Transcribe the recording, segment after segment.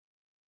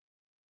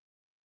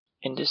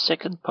In this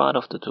second part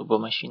of the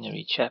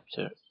turbomachinery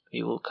chapter,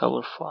 we will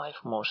cover 5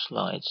 more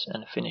slides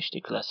and finish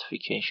the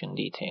classification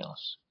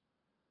details.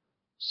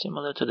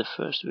 Similar to the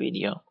first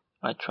video,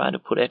 I try to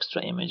put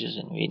extra images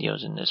and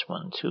videos in this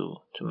one too,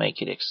 to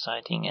make it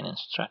exciting and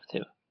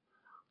instructive.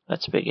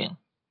 Let's begin.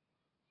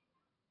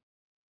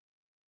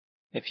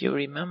 If you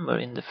remember,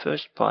 in the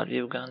first part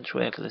we've gone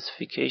through a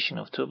classification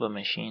of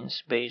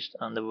turbomachines based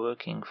on the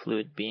working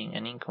fluid being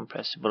an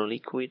incompressible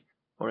liquid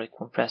or a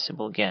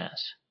compressible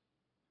gas.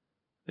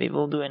 We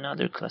will do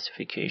another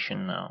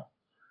classification now.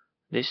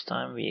 This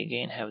time we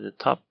again have the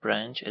top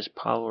branch as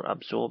power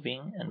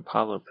absorbing and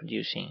power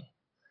producing.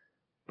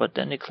 But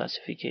then the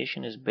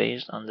classification is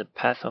based on the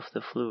path of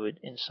the fluid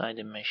inside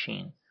the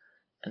machine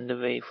and the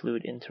way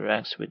fluid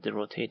interacts with the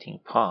rotating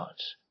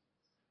parts.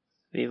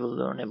 We will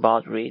learn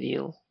about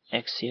radial,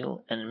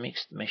 axial, and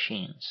mixed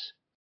machines.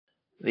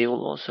 We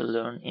will also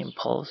learn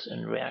impulse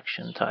and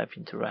reaction type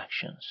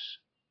interactions.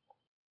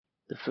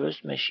 The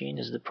first machine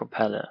is the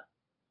propeller.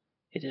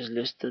 It is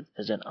listed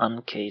as an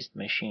uncased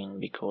machine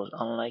because,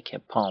 unlike a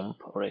pump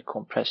or a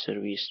compressor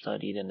we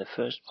studied in the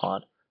first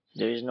part,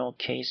 there is no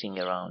casing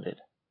around it.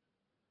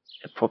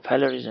 A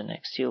propeller is an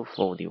axial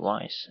flow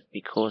device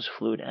because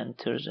fluid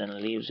enters and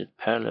leaves it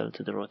parallel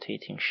to the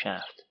rotating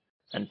shaft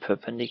and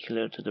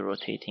perpendicular to the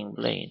rotating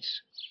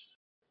blades.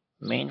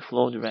 Main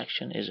flow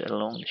direction is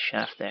along the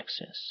shaft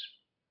axis.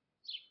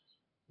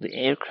 The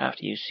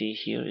aircraft you see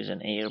here is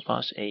an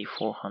Airbus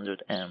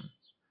A400M.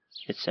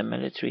 It's a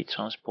military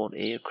transport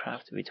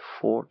aircraft with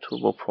 4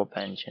 turboprop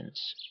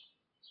engines.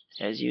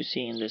 As you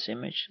see in this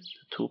image,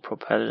 the 2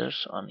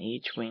 propellers on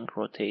each wing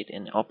rotate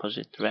in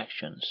opposite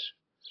directions.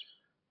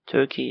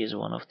 Turkey is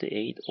one of the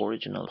 8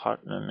 original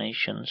partner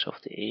nations of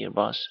the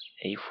Airbus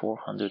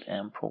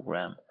A400M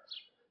program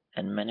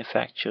and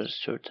manufactures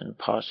certain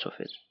parts of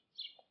it.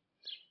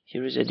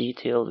 Here is a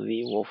detailed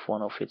view of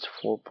one of its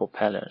 4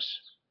 propellers.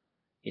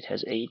 It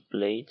has 8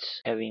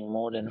 blades having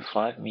more than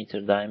 5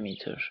 meter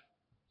diameter,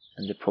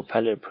 and the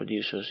propeller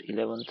produces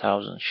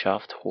 11,000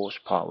 shaft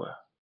horsepower.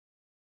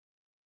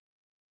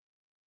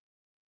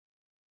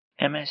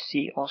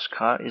 MSC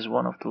Oscar is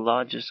one of the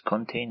largest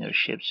container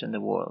ships in the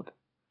world.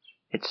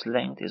 Its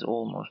length is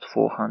almost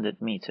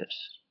 400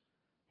 meters.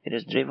 It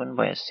is driven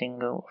by a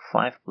single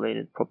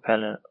 5-bladed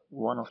propeller,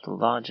 one of the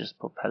largest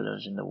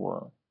propellers in the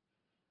world.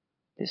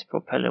 This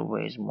propeller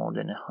weighs more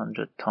than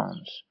 100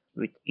 tons,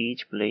 with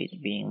each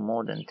blade being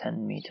more than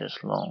 10 meters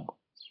long.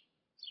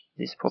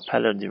 This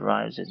propeller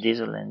derives a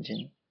diesel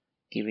engine,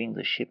 giving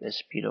the ship a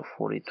speed of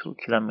 42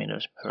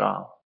 kilometers per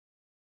hour.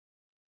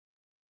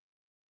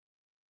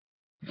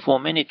 For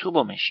many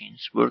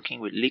turbomachines working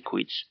with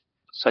liquids,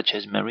 such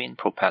as marine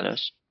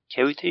propellers,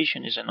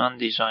 cavitation is an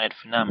undesired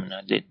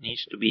phenomenon that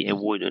needs to be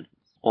avoided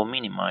or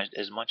minimized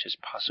as much as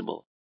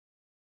possible.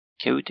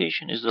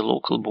 Cavitation is the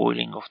local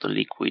boiling of the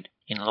liquid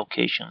in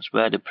locations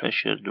where the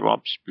pressure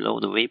drops below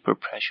the vapor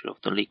pressure of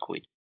the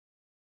liquid.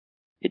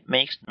 It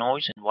makes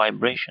noise and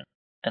vibration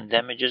and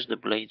damages the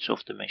blades of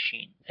the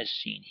machine, as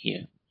seen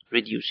here,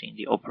 reducing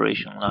the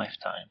operation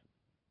lifetime.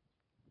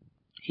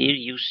 Here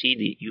you see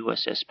the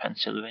USS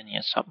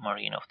Pennsylvania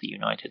submarine of the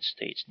United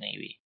States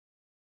Navy.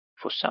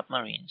 For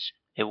submarines,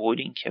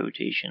 avoiding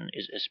cavitation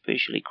is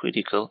especially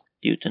critical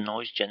due to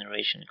noise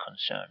generation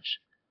concerns.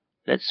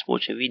 Let's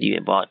watch a video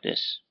about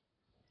this.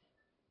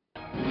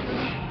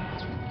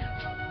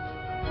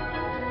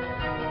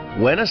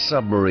 When a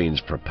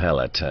submarine's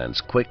propeller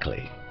turns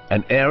quickly,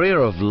 an area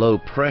of low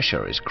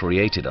pressure is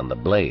created on the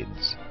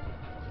blades.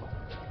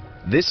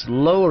 This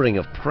lowering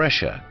of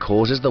pressure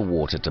causes the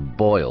water to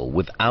boil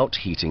without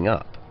heating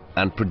up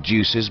and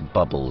produces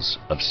bubbles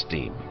of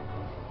steam.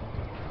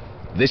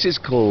 This is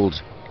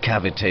called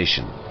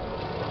cavitation.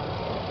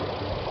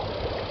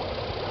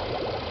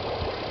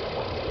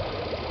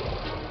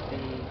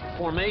 The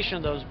formation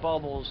of those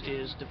bubbles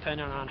is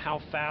dependent on how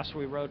fast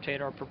we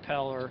rotate our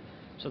propeller.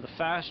 So the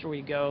faster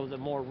we go, the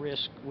more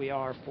risk we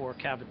are for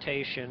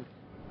cavitation.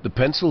 The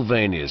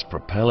Pennsylvania's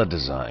propeller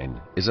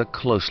design is a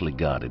closely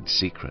guarded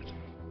secret,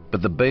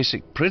 but the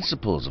basic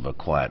principles of a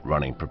quiet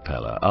running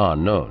propeller are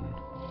known.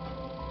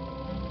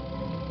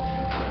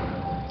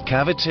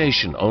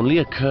 Cavitation only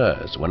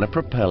occurs when a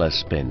propeller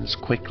spins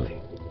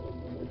quickly.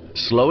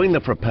 Slowing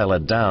the propeller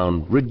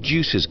down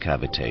reduces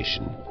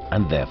cavitation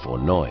and therefore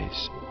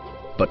noise.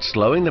 But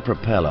slowing the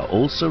propeller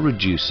also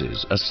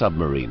reduces a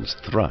submarine's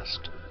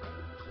thrust.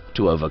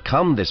 To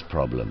overcome this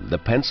problem, the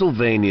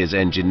Pennsylvania's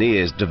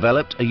engineers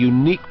developed a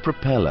unique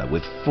propeller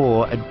with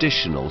 4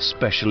 additional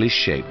specially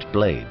shaped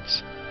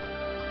blades.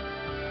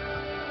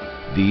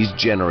 These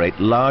generate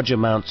large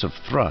amounts of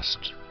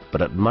thrust,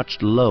 but at much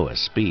lower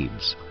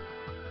speeds.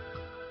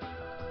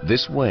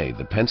 This way,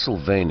 the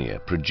Pennsylvania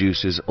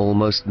produces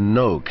almost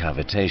no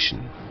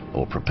cavitation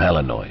or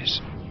propeller noise.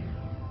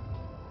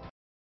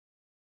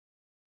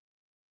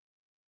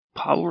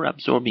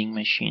 Power-absorbing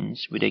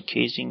machines with a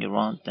casing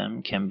around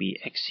them can be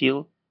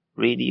axial,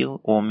 radial,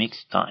 or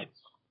mixed type,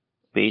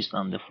 based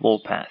on the flow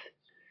path.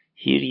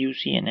 Here you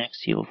see an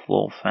axial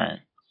flow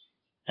fan,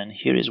 and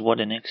here is what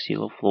an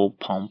axial flow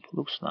pump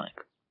looks like.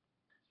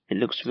 It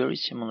looks very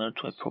similar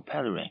to a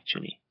propeller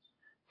actually.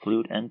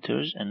 Fluid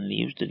enters and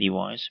leaves the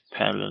device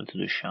parallel to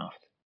the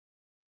shaft.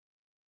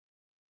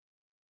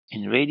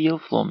 In radial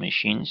flow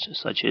machines,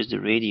 such as the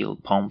radial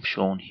pump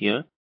shown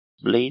here,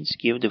 blades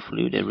give the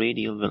fluid a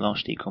radial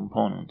velocity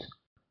component.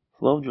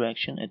 Flow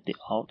direction at the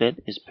outlet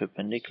is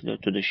perpendicular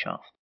to the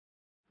shaft.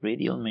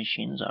 Radial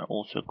machines are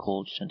also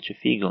called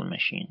centrifugal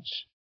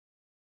machines.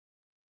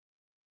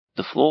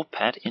 The flow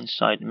path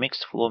inside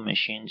mixed flow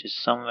machines is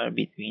somewhere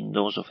between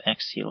those of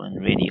axial and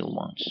radial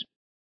ones.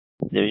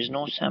 There is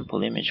no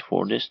sample image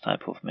for this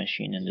type of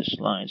machine in the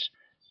slides,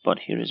 but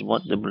here is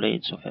what the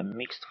blades of a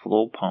mixed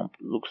flow pump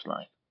looks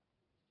like.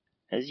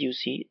 As you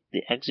see,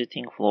 the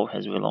exiting flow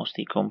has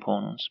velocity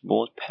components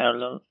both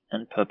parallel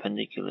and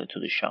perpendicular to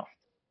the shaft.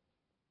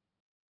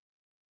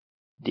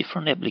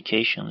 Different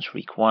applications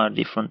require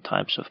different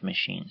types of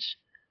machines.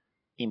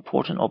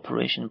 Important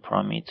operation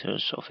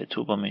parameters of a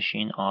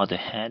turbomachine are the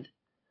head,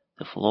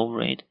 the flow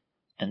rate,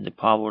 and the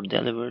power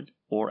delivered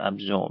or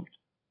absorbed.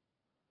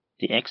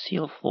 The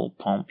axial flow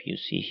pump you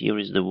see here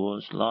is the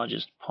world's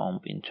largest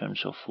pump in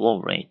terms of flow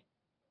rate.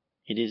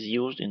 It is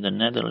used in the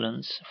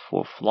Netherlands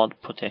for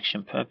flood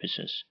protection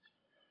purposes.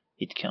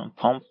 It can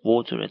pump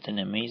water at an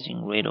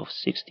amazing rate of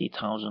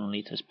 60,000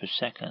 liters per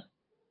second,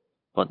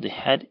 but the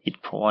head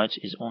it provides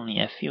is only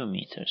a few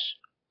meters.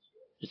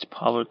 Its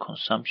power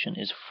consumption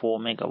is 4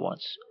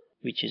 megawatts,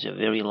 which is a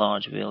very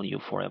large value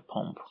for a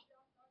pump.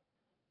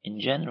 In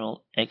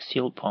general,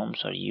 axial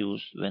pumps are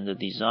used when the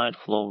desired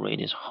flow rate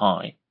is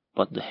high,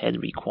 but the head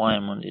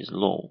requirement is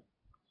low.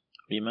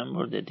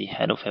 Remember that the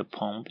head of a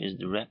pump is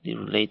directly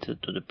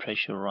related to the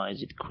pressure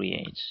rise it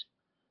creates.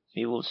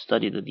 We will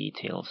study the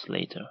details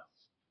later.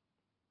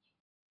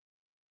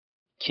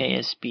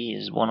 KSP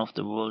is one of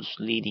the world's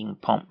leading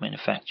pump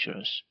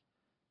manufacturers.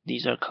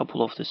 These are a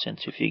couple of the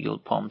centrifugal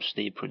pumps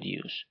they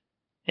produce.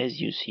 As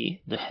you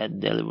see, the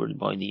head delivered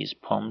by these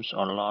pumps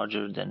are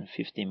larger than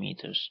 50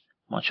 meters,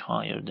 much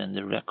higher than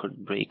the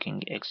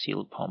record-breaking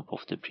axial pump of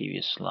the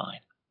previous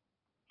slide.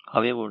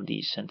 However,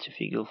 these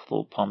centrifugal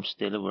flow pumps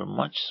deliver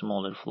much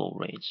smaller flow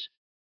rates.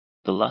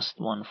 The last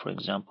one, for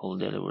example,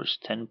 delivers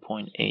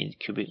 10.8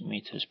 cubic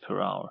meters per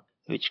hour,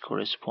 which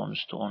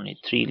corresponds to only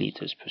 3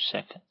 liters per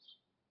second.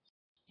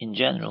 In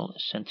general,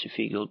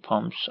 centrifugal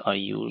pumps are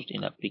used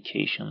in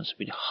applications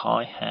with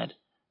high head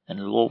and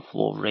low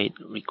flow rate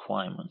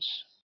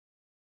requirements.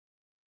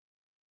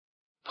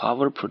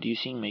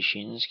 Power-producing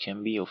machines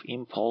can be of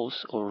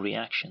impulse or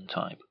reaction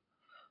type.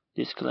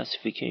 This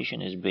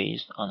classification is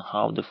based on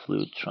how the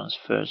fluid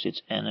transfers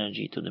its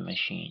energy to the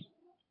machine.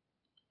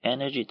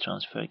 Energy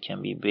transfer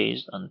can be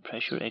based on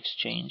pressure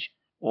exchange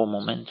or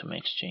momentum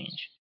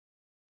exchange.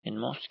 In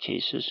most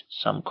cases,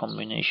 some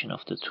combination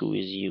of the two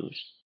is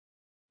used.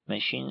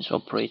 Machines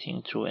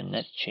operating through a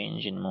net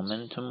change in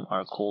momentum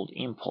are called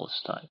impulse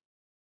type.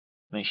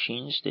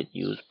 Machines that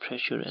use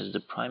pressure as the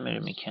primary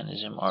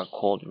mechanism are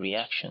called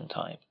reaction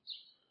type.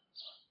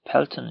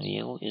 Pelton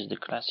wheel is the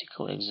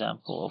classical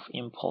example of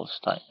impulse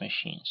type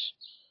machines.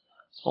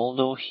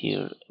 Although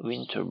here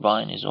wind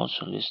turbine is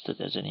also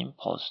listed as an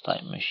impulse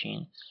type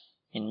machine,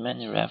 in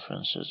many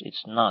references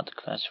it's not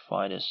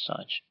classified as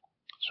such,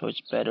 so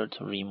it's better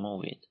to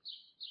remove it.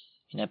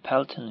 In a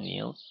Pelton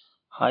wheel,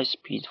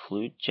 high-speed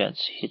fluid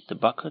jets hit the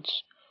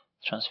buckets,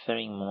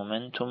 transferring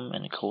momentum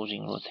and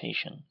causing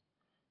rotation.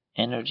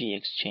 Energy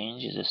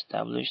exchange is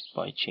established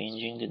by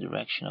changing the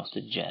direction of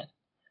the jet.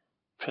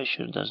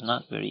 Pressure does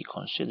not vary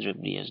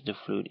considerably as the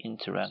fluid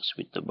interacts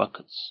with the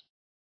buckets.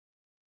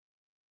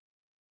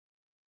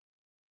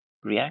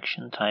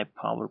 Reaction-type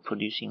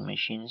power-producing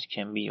machines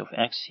can be of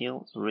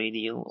axial,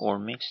 radial, or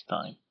mixed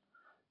type.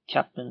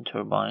 Kaplan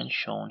turbine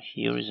shown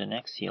here is an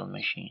axial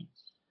machine.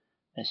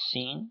 As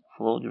seen,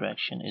 flow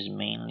direction is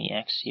mainly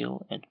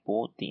axial at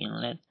both the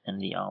inlet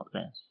and the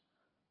outlet.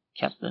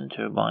 Kaplan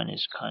turbine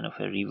is kind of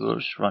a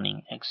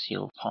reverse-running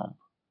axial pump.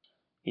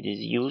 It is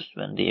used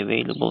when the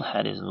available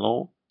head is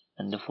low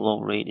and the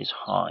flow rate is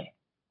high.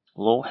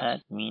 Low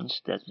head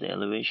means that the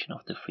elevation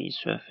of the free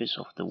surface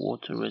of the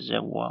water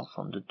reservoir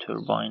from the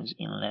turbine's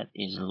inlet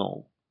is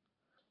low.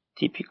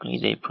 Typically,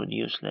 they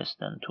produce less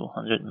than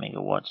 200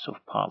 megawatts of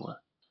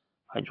power.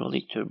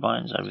 Hydraulic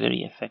turbines are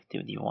very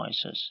effective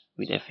devices,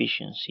 with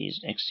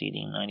efficiencies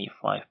exceeding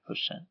 95%.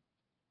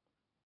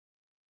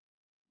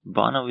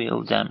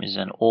 Bonneville Dam is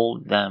an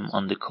old dam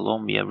on the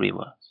Columbia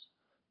River.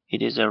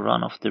 It is a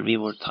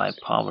run-of-the-river type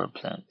power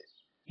plant.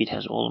 It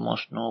has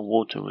almost no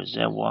water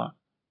reservoir,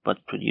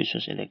 but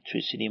produces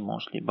electricity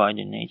mostly by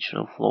the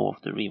natural flow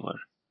of the river.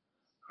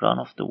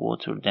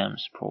 Run-of-the-water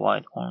dams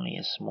provide only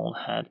a small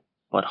head,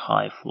 but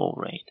high flow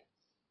rate.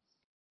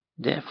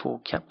 Therefore,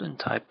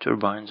 Kaplan-type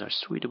turbines are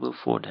suitable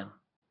for them.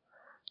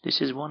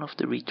 This is one of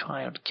the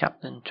retired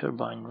Kaplan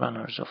turbine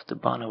runners of the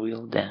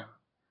Bonneville Dam.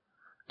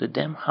 The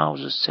dam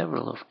houses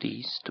several of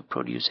these to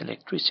produce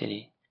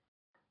electricity.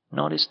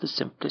 Notice the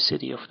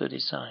simplicity of the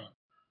design.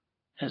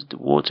 As the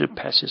water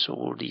passes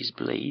over these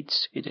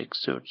blades, it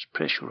exerts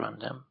pressure on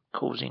them,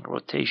 causing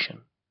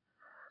rotation.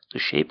 The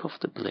shape of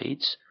the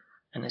blades,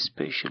 and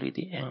especially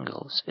the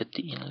angles at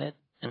the inlet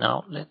and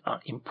outlet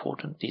are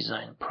important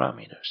design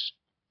parameters.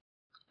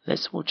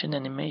 Let's watch an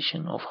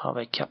animation of how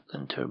a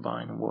Kaplan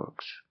turbine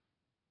works.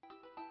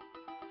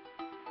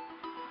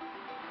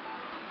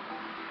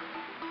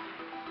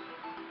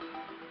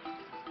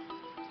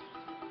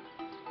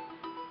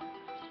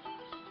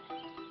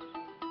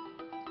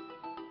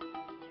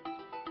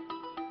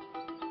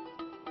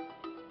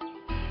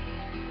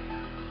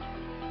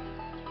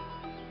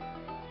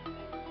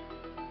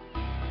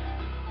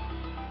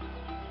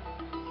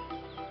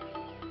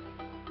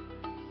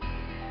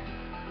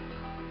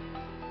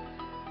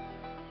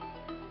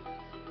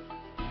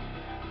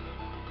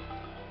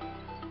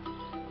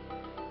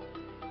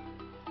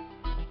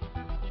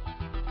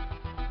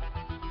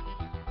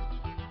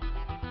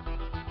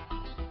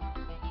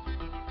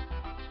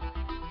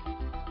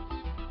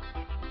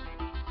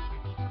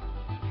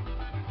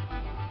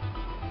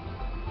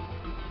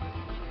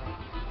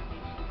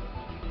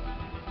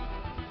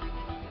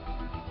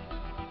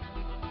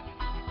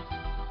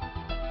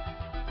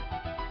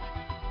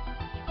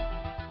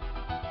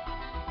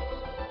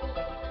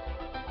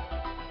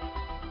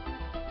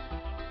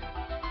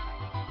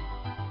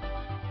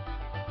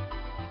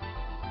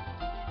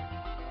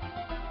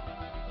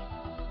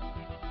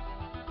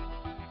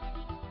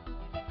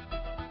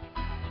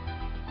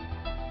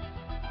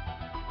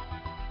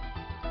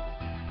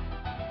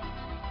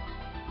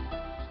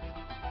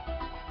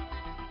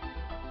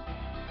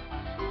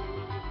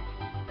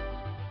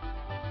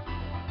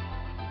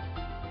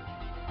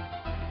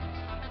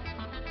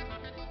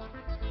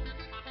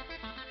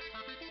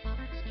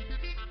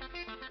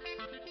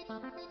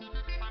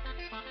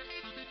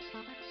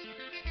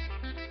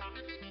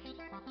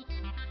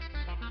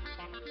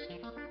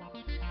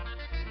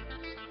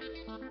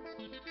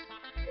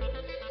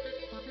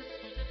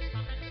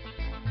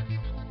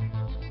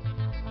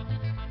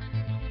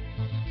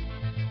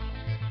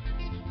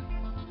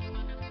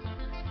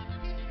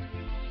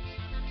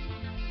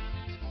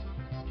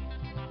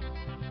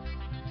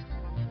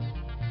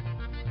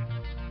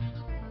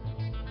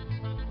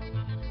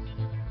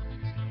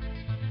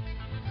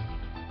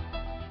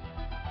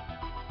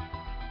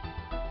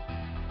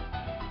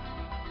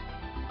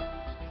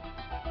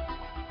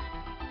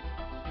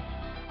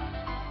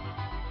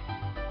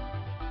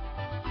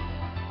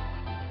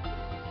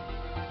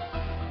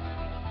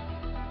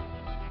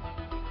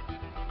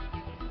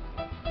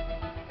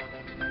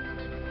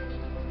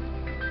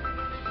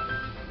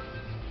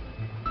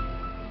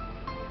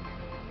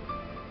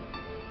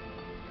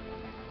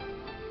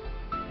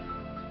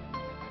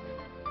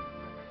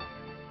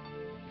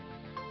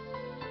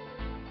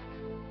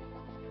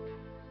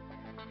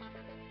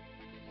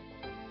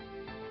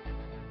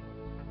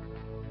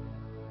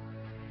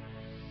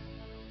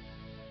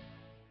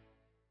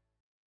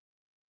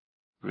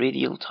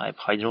 Radial type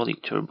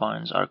hydraulic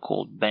turbines are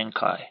called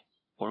Bankai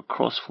or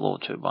cross-flow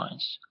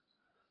turbines.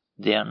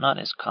 They are not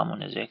as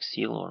common as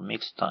axial or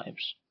mixed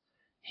types.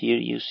 Here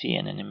you see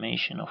an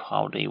animation of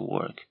how they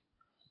work.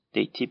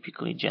 They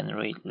typically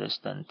generate less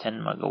than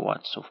 10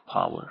 megawatts of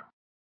power.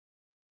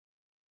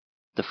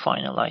 The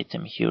final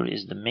item here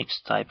is the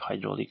mixed type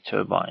hydraulic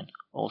turbine,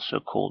 also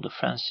called the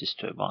Francis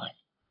turbine.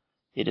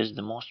 It is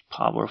the most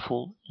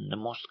powerful and the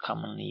most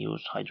commonly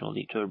used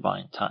hydraulic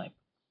turbine type.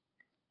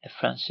 A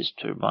Francis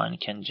turbine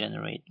can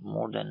generate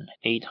more than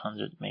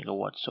 800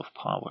 megawatts of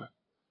power.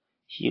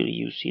 Here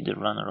you see the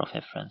runner of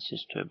a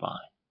Francis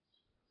turbine.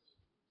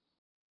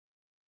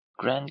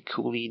 Grand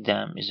Coulee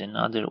Dam is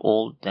another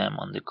old dam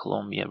on the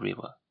Columbia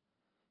River.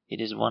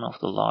 It is one of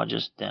the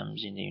largest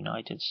dams in the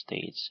United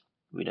States,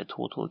 with a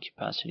total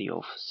capacity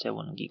of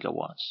 7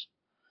 gigawatts.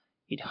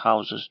 It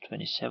houses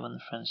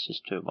 27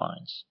 Francis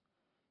turbines.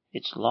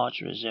 Its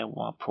large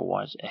reservoir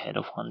provides a head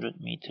of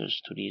 100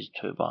 meters to these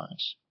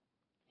turbines.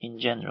 In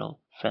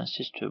general,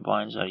 Francis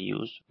turbines are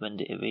used when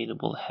the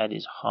available head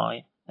is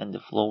high and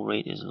the flow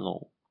rate is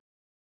low.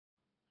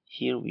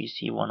 Here we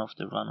see one of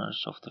the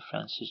runners of the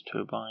Francis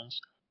turbines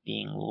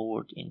being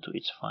lowered into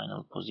its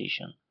final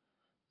position.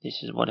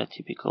 This is what a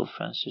typical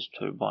Francis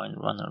turbine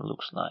runner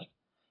looks like.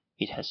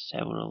 It has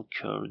several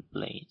curved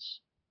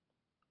blades.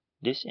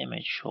 This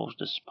image shows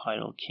the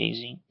spiral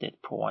casing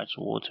that provides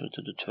water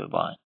to the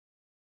turbine.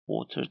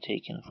 Water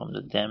taken from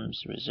the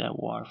dam's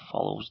reservoir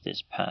follows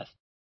this path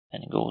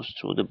and goes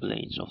through the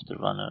blades of the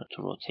runner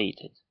to rotate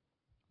it.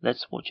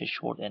 Let's watch a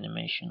short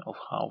animation of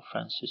how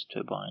Francis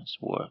turbines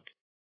work.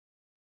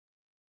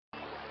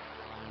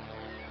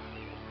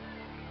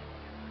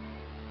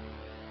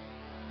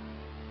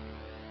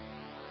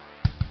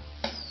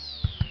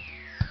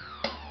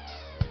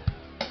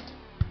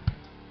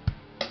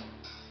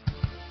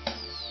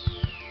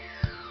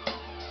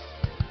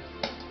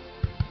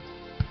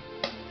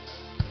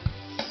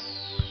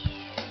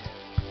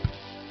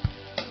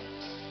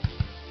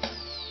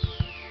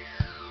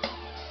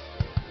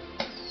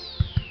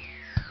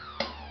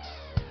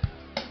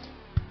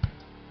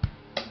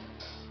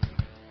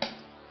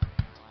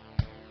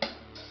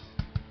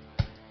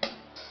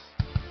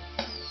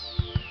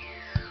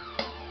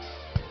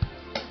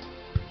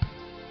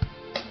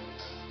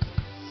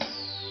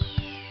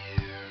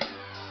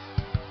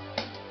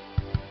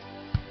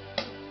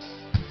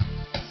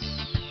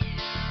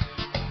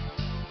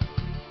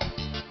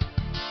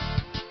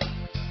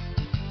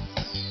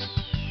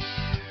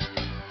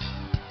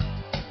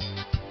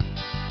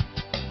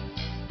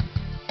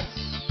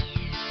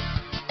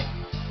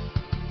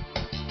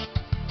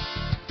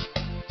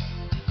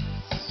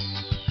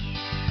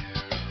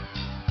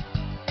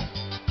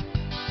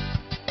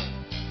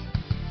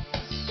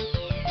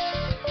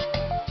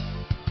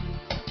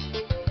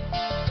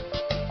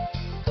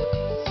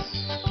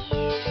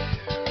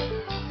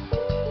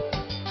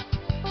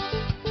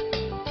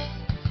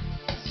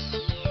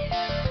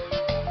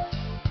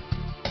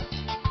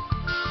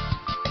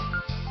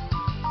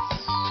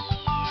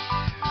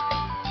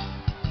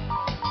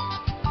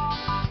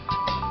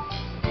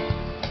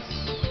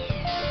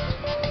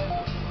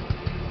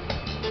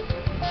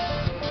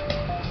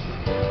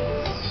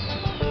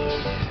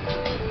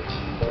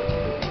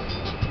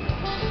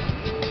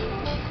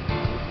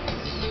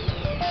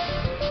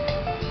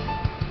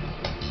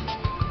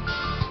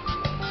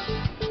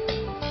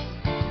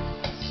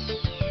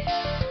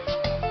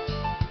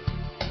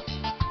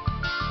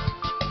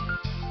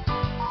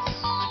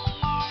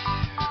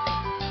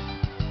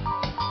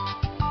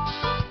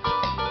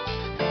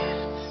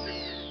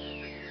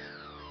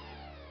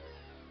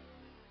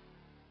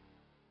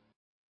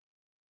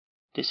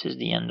 This is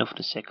the end of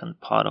the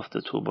second part of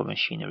the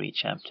turbomachinery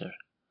chapter.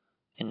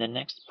 In the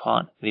next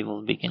part, we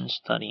will begin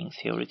studying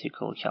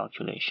theoretical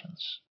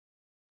calculations.